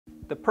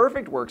The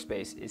perfect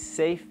workspace is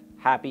safe,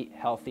 happy,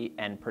 healthy,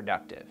 and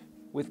productive.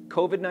 With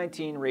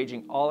COVID-19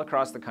 raging all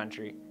across the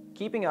country,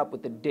 keeping up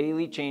with the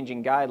daily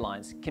changing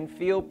guidelines can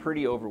feel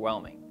pretty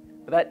overwhelming,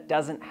 but that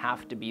doesn't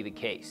have to be the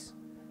case.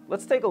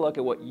 Let's take a look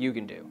at what you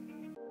can do.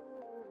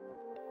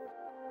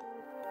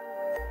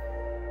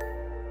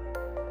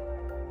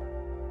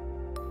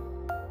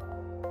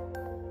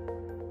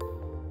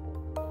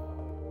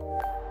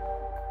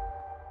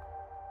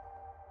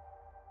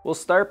 We'll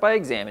start by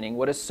examining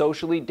what a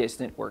socially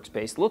distant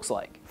workspace looks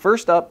like.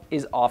 First up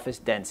is office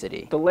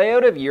density. The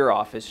layout of your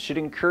office should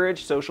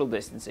encourage social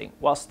distancing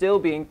while still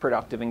being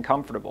productive and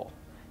comfortable.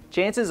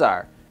 Chances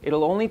are,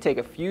 it'll only take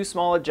a few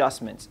small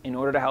adjustments in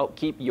order to help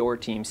keep your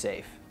team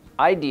safe.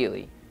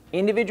 Ideally,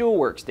 individual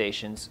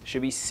workstations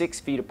should be 6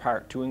 feet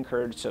apart to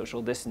encourage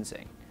social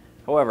distancing.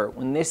 However,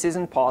 when this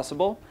isn't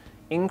possible,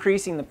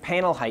 increasing the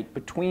panel height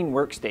between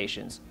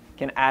workstations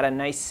can add a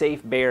nice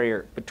safe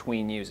barrier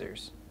between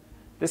users.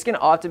 This can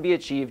often be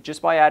achieved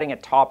just by adding a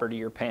topper to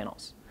your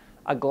panels.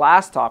 A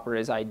glass topper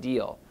is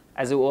ideal,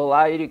 as it will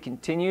allow you to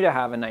continue to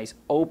have a nice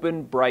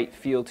open, bright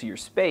feel to your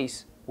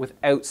space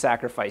without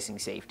sacrificing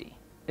safety.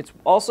 It's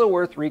also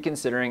worth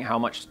reconsidering how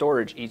much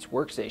storage each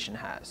workstation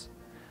has.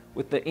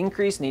 With the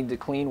increased need to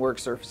clean work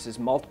surfaces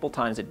multiple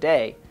times a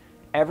day,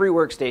 every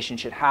workstation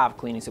should have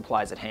cleaning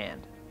supplies at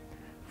hand.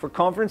 For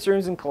conference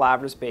rooms and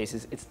collaborative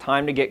spaces, it's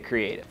time to get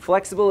creative.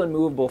 Flexible and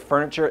movable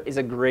furniture is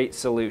a great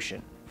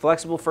solution.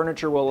 Flexible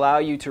furniture will allow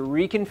you to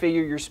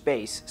reconfigure your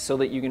space so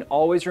that you can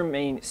always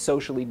remain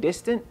socially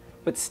distant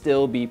but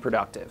still be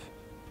productive.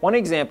 One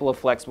example of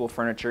flexible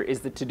furniture is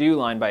the to-do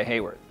line by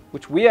Haworth,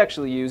 which we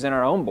actually use in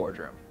our own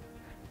boardroom.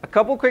 A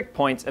couple quick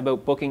points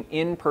about booking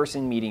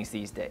in-person meetings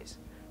these days.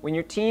 When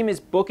your team is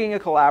booking a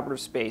collaborative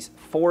space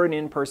for an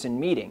in-person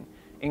meeting,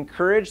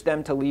 encourage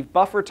them to leave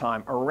buffer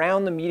time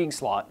around the meeting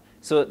slot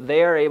so that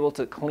they are able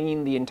to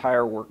clean the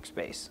entire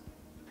workspace.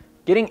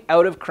 Getting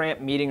out of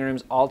cramped meeting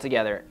rooms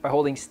altogether by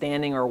holding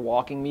standing or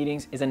walking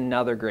meetings is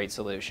another great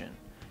solution.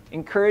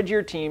 Encourage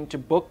your team to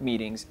book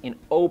meetings in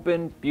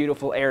open,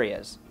 beautiful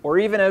areas, or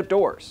even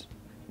outdoors.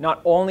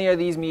 Not only are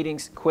these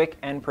meetings quick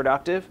and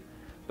productive,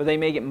 but they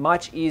make it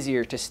much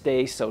easier to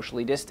stay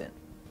socially distant.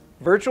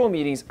 Virtual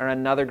meetings are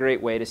another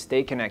great way to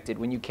stay connected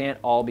when you can't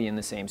all be in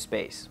the same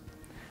space.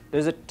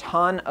 There's a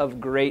ton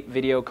of great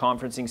video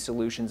conferencing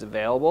solutions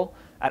available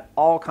at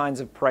all kinds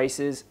of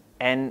prices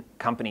and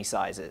company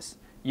sizes.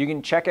 You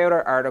can check out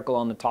our article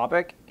on the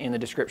topic in the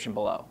description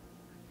below.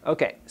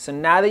 Okay, so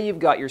now that you've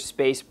got your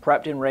space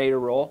prepped and ready to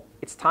roll,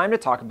 it's time to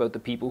talk about the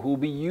people who will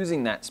be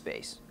using that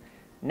space.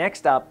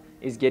 Next up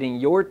is getting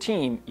your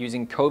team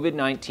using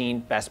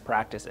COVID-19 best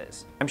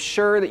practices. I'm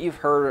sure that you've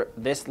heard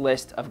this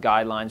list of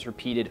guidelines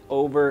repeated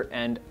over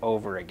and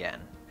over again.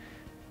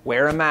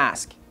 Wear a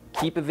mask,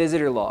 keep a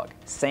visitor log,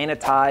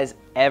 sanitize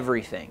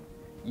everything,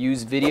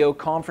 use video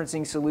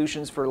conferencing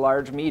solutions for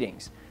large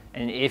meetings,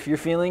 and if you're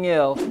feeling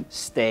ill,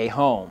 stay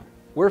home.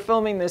 We're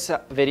filming this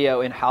video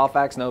in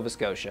Halifax, Nova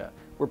Scotia,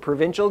 where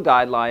provincial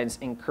guidelines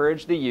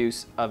encourage the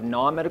use of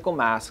non-medical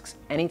masks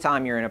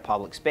anytime you're in a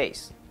public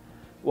space.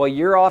 While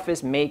your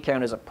office may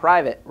count as a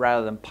private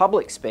rather than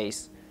public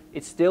space,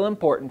 it's still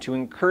important to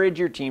encourage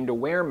your team to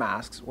wear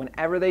masks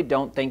whenever they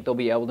don't think they'll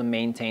be able to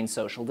maintain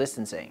social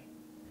distancing.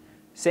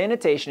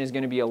 Sanitation is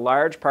going to be a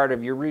large part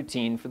of your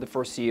routine for the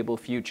foreseeable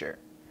future.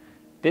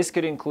 This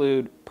could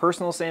include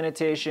personal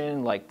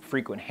sanitation like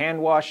frequent hand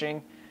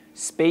washing,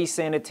 space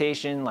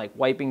sanitation like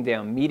wiping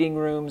down meeting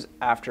rooms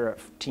after a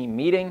team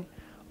meeting,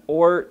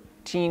 or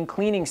team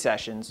cleaning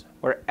sessions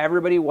where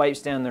everybody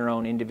wipes down their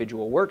own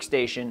individual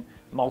workstation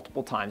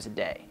multiple times a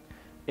day.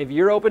 If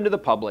you're open to the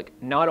public,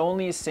 not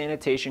only is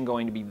sanitation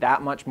going to be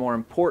that much more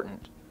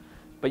important,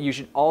 but you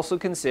should also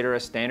consider a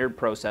standard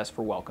process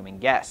for welcoming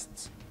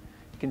guests.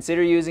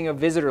 Consider using a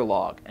visitor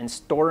log and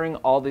storing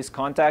all this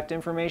contact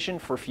information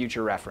for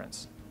future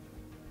reference.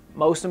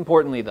 Most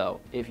importantly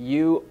though, if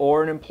you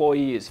or an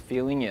employee is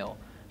feeling ill,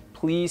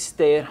 please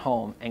stay at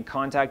home and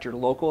contact your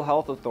local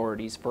health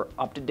authorities for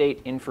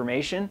up-to-date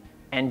information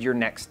and your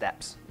next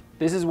steps.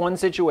 This is one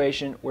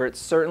situation where it's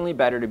certainly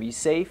better to be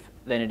safe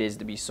than it is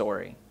to be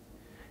sorry.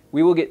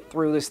 We will get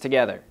through this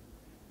together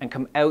and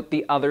come out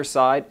the other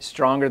side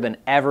stronger than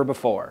ever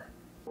before.